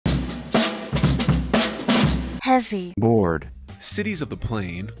heavy. Bored. Cities of the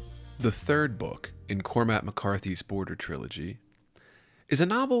Plain, the third book in Cormac McCarthy's Border trilogy, is a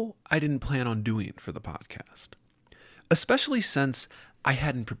novel I didn't plan on doing for the podcast, especially since I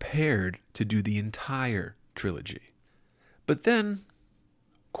hadn't prepared to do the entire trilogy. But then,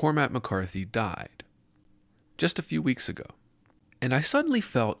 Cormac McCarthy died just a few weeks ago, and I suddenly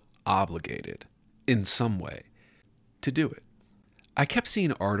felt obligated, in some way, to do it. I kept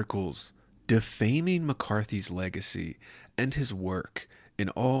seeing articles defaming McCarthy's legacy and his work in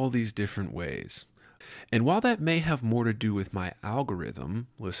all these different ways. And while that may have more to do with my algorithm,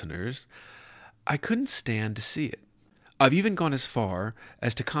 listeners, I couldn't stand to see it. I've even gone as far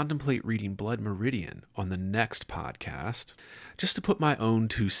as to contemplate reading Blood Meridian on the next podcast, just to put my own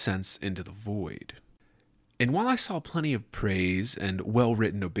 2 cents into the void. And while I saw plenty of praise and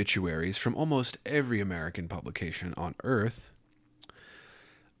well-written obituaries from almost every American publication on Earth,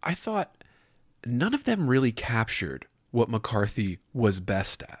 I thought none of them really captured what McCarthy was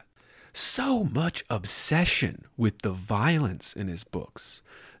best at. So much obsession with the violence in his books,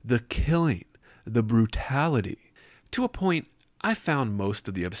 the killing, the brutality. To a point, I found most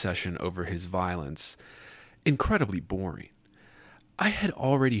of the obsession over his violence incredibly boring. I had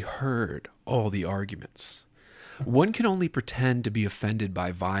already heard all the arguments. One can only pretend to be offended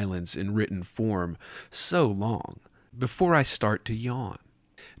by violence in written form so long before I start to yawn.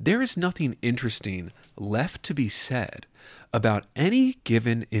 There is nothing interesting left to be said about any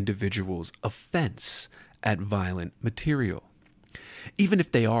given individual's offense at violent material, even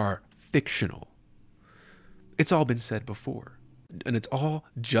if they are fictional. It's all been said before, and it's all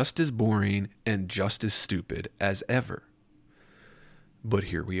just as boring and just as stupid as ever. But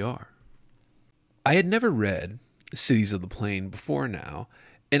here we are. I had never read Cities of the Plain before now,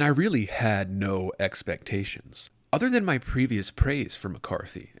 and I really had no expectations. Other than my previous praise for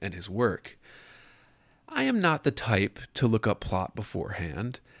McCarthy and his work, I am not the type to look up plot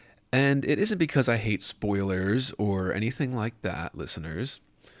beforehand, and it isn't because I hate spoilers or anything like that, listeners.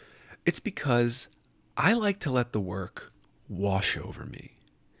 It's because I like to let the work wash over me,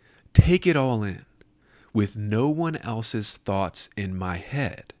 take it all in, with no one else's thoughts in my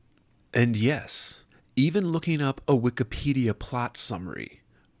head. And yes, even looking up a Wikipedia plot summary,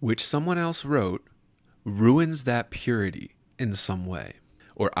 which someone else wrote, ruins that purity in some way,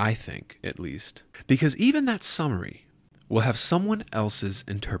 or I think, at least, because even that summary will have someone else's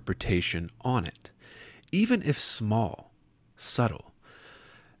interpretation on it, even if small, subtle.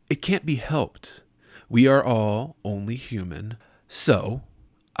 It can't be helped. We are all only human, so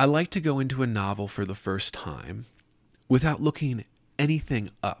I like to go into a novel for the first time without looking anything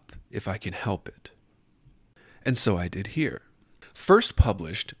up if I can help it. And so I did here. First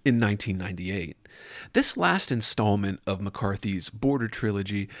published in 1998, this last installment of McCarthy's Border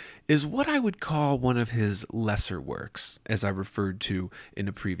trilogy is what I would call one of his lesser works, as I referred to in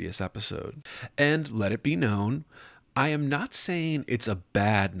a previous episode. And let it be known, I am not saying it's a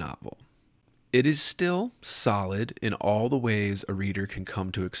bad novel. It is still solid in all the ways a reader can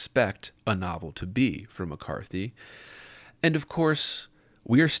come to expect a novel to be from McCarthy. And of course,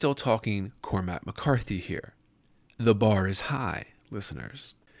 we are still talking Cormac McCarthy here. The bar is high,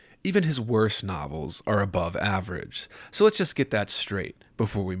 listeners. Even his worst novels are above average, so let's just get that straight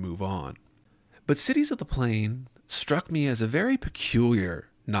before we move on. But Cities of the Plain struck me as a very peculiar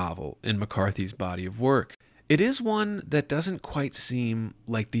novel in McCarthy's body of work. It is one that doesn't quite seem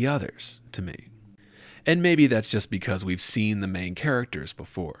like the others to me. And maybe that's just because we've seen the main characters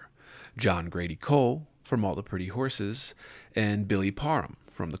before. John Grady Cole from All the Pretty Horses and Billy Parham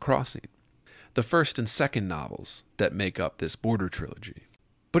from The Crossing, the first and second novels that make up this Border trilogy.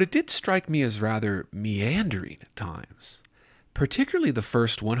 But it did strike me as rather meandering at times, particularly the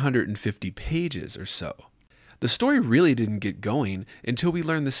first 150 pages or so. The story really didn't get going until we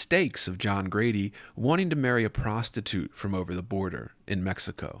learned the stakes of John Grady wanting to marry a prostitute from over the border in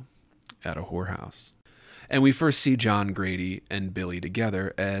Mexico at a whorehouse. And we first see John Grady and Billy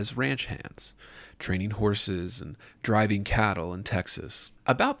together as ranch hands, training horses and driving cattle in Texas,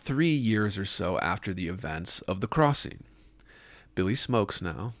 about 3 years or so after the events of The Crossing. Billy smokes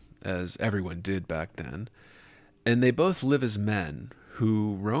now, as everyone did back then, and they both live as men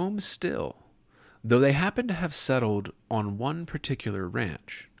who roam still, though they happen to have settled on one particular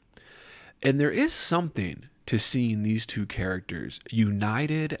ranch. And there is something to seeing these two characters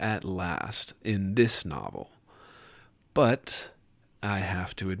united at last in this novel. But I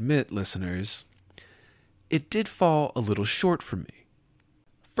have to admit, listeners, it did fall a little short for me.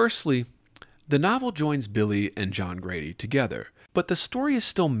 Firstly, the novel joins Billy and John Grady together, but the story is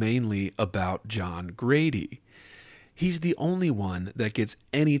still mainly about John Grady. He's the only one that gets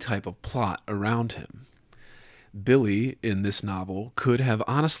any type of plot around him. Billy in this novel could have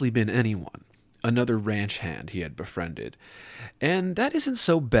honestly been anyone, another ranch hand he had befriended. And that isn't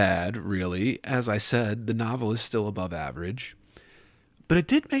so bad, really. As I said, the novel is still above average. But it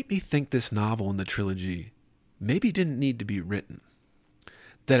did make me think this novel in the trilogy maybe didn't need to be written.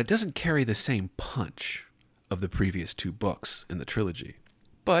 That it doesn't carry the same punch of the previous two books in the trilogy.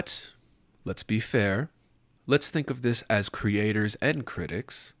 But, let's be fair, let's think of this as creators and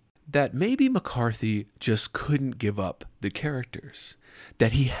critics, that maybe McCarthy just couldn't give up the characters,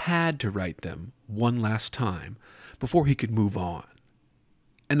 that he had to write them one last time before he could move on.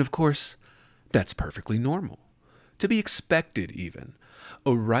 And of course, that's perfectly normal, to be expected even.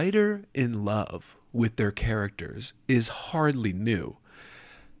 A writer in love with their characters is hardly new,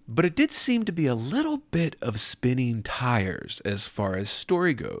 but it did seem to be a little bit of spinning tires as far as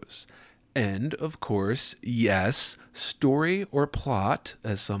story goes. And, of course, yes, story or plot,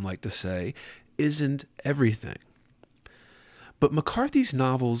 as some like to say, isn't everything. But McCarthy's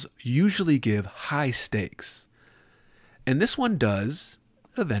novels usually give high stakes. And this one does,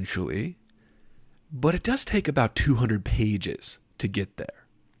 eventually, but it does take about 200 pages to get there.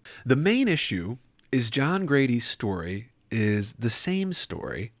 The main issue is John Grady's story is the same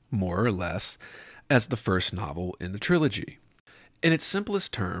story, more or less, as the first novel in the trilogy. In its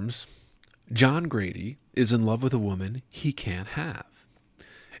simplest terms, John Grady is in love with a woman he can't have.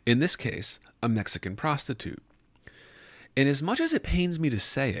 In this case, a Mexican prostitute. And as much as it pains me to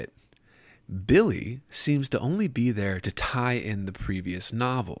say it, Billy seems to only be there to tie in the previous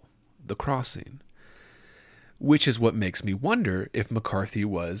novel, The Crossing, which is what makes me wonder if McCarthy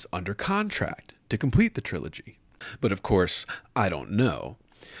was under contract to complete the trilogy. But of course, I don't know.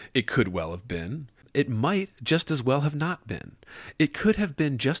 It could well have been. It might just as well have not been. It could have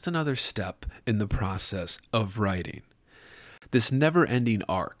been just another step in the process of writing. This never-ending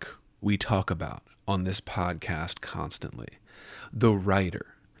arc we talk about on this podcast constantly. The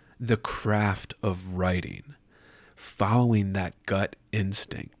writer, the craft of writing, following that gut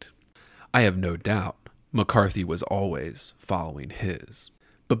instinct. I have no doubt McCarthy was always following his.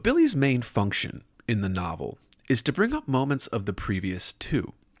 But Billy's main function in the novel is to bring up moments of the previous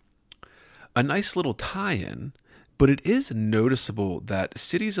two. A nice little tie-in, but it is noticeable that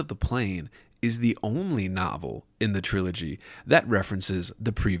Cities of the Plain is the only novel in the trilogy that references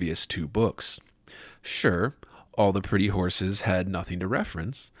the previous two books. Sure, All the Pretty Horses had nothing to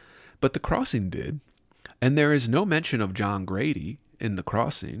reference, but The Crossing did, and there is no mention of John Grady in The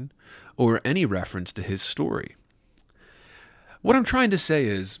Crossing, or any reference to his story. What I'm trying to say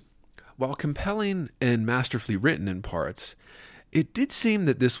is, while compelling and masterfully written in parts, it did seem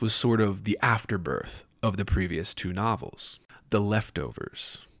that this was sort of the afterbirth of the previous two novels, the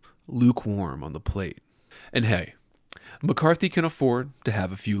leftovers, lukewarm on the plate. And hey, McCarthy can afford to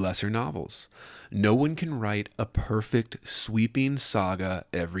have a few lesser novels. No one can write a perfect, sweeping saga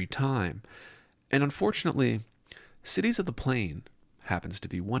every time. And unfortunately, Cities of the Plain happens to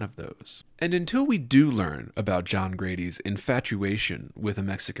be one of those. And until we do learn about John Grady's infatuation with a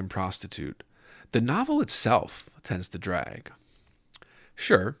Mexican prostitute, the novel itself tends to drag.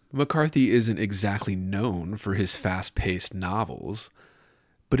 Sure, McCarthy isn't exactly known for his fast-paced novels,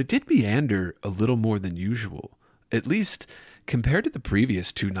 but it did meander a little more than usual, at least compared to the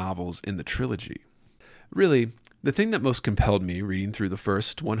previous two novels in the trilogy. Really, the thing that most compelled me reading through the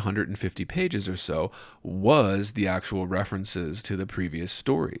first 150 pages or so was the actual references to the previous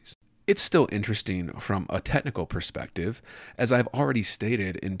stories. It's still interesting from a technical perspective, as I've already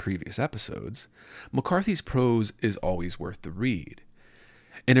stated in previous episodes. McCarthy's prose is always worth the read.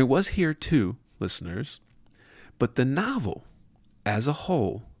 And it was here too, listeners. But the novel, as a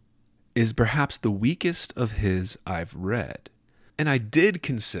whole, is perhaps the weakest of his I've read. And I did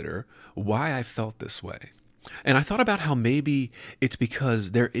consider why I felt this way. And I thought about how maybe it's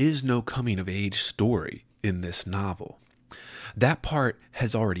because there is no coming-of-age story in this novel. That part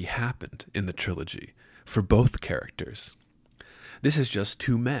has already happened in the trilogy for both characters. This is just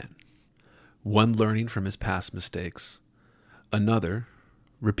two men, one learning from his past mistakes, another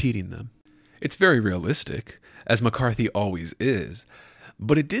repeating them. It's very realistic, as McCarthy always is,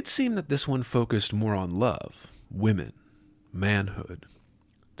 but it did seem that this one focused more on love, women, manhood,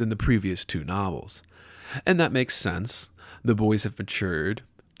 than the previous two novels. And that makes sense. The boys have matured,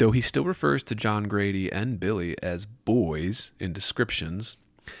 though he still refers to John Grady and Billy as boys in descriptions,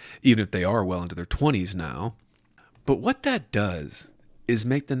 even if they are well into their 20s now. But what that does is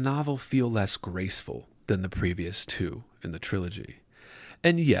make the novel feel less graceful than the previous two in the trilogy.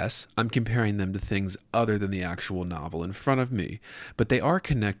 And yes, I'm comparing them to things other than the actual novel in front of me, but they are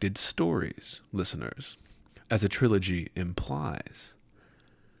connected stories, listeners, as a trilogy implies.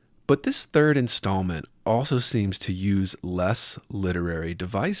 But this third installment also seems to use less literary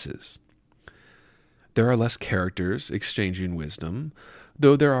devices. There are less characters exchanging wisdom,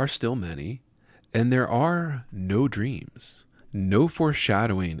 though there are still many, and there are no dreams, no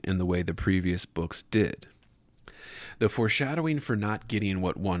foreshadowing in the way the previous books did. The foreshadowing for not getting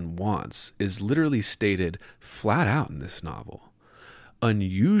what one wants is literally stated flat out in this novel.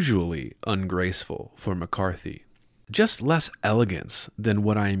 Unusually ungraceful for McCarthy. Just less elegance than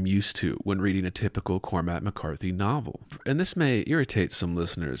what I am used to when reading a typical Cormac McCarthy novel. And this may irritate some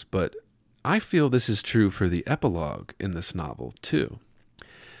listeners, but I feel this is true for the epilogue in this novel too,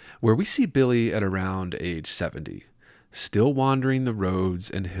 where we see Billy at around age 70, still wandering the roads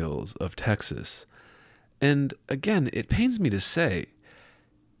and hills of Texas. And again, it pains me to say,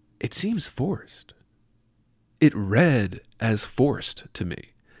 it seems forced. It read as forced to me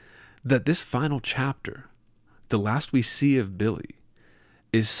that this final chapter, the last we see of Billy,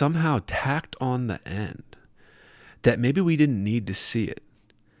 is somehow tacked on the end, that maybe we didn't need to see it.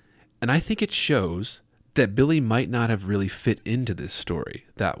 And I think it shows that Billy might not have really fit into this story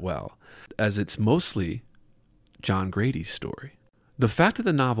that well, as it's mostly John Grady's story. The fact that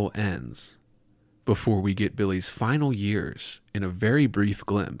the novel ends before we get Billy's final years in a very brief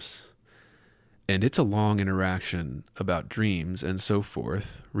glimpse, and it's a long interaction about dreams and so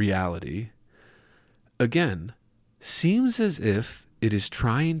forth, reality, again, seems as if it is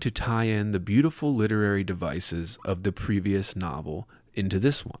trying to tie in the beautiful literary devices of the previous novel into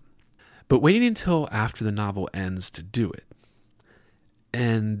this one, but waiting until after the novel ends to do it.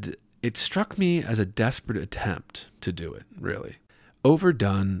 And it struck me as a desperate attempt to do it, really.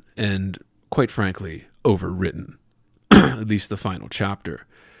 Overdone and, quite frankly, overwritten, at least the final chapter,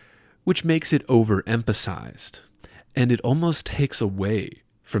 which makes it overemphasized, and it almost takes away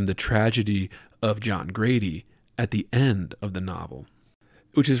from the tragedy of John Grady at the end of the novel,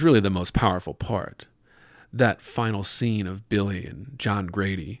 which is really the most powerful part. That final scene of Billy and John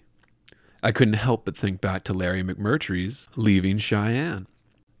Grady. I couldn't help but think back to Larry McMurtry's Leaving Cheyenne.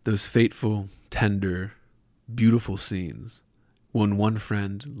 Those fateful, tender, beautiful scenes when one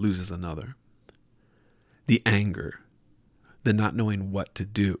friend loses another. The anger, the not knowing what to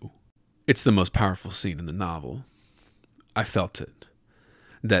do. It's the most powerful scene in the novel. I felt it.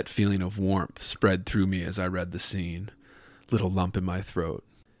 That feeling of warmth spread through me as I read the scene, little lump in my throat.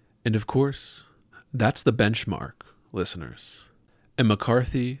 And of course, that's the benchmark, listeners. And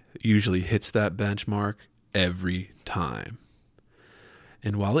McCarthy usually hits that benchmark every time.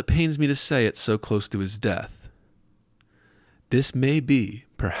 And while it pains me to say it so close to his death, this may be,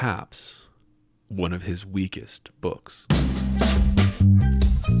 perhaps, one of his weakest books.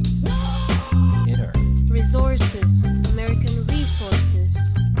 Inner. Resources. American resources.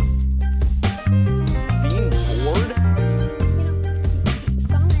 Being bored?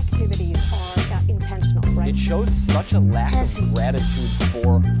 Some activities are intentional, right? It shows such a lack of gratitude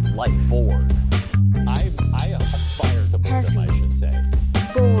for life. Bored. I aspire to boredom, I should say.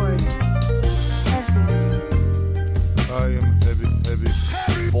 Bored. Heavy. I am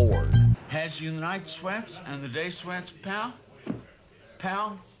heavy. Bored. Has you the night sweats and the day sweats, pal?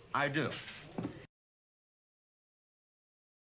 Pal, I do.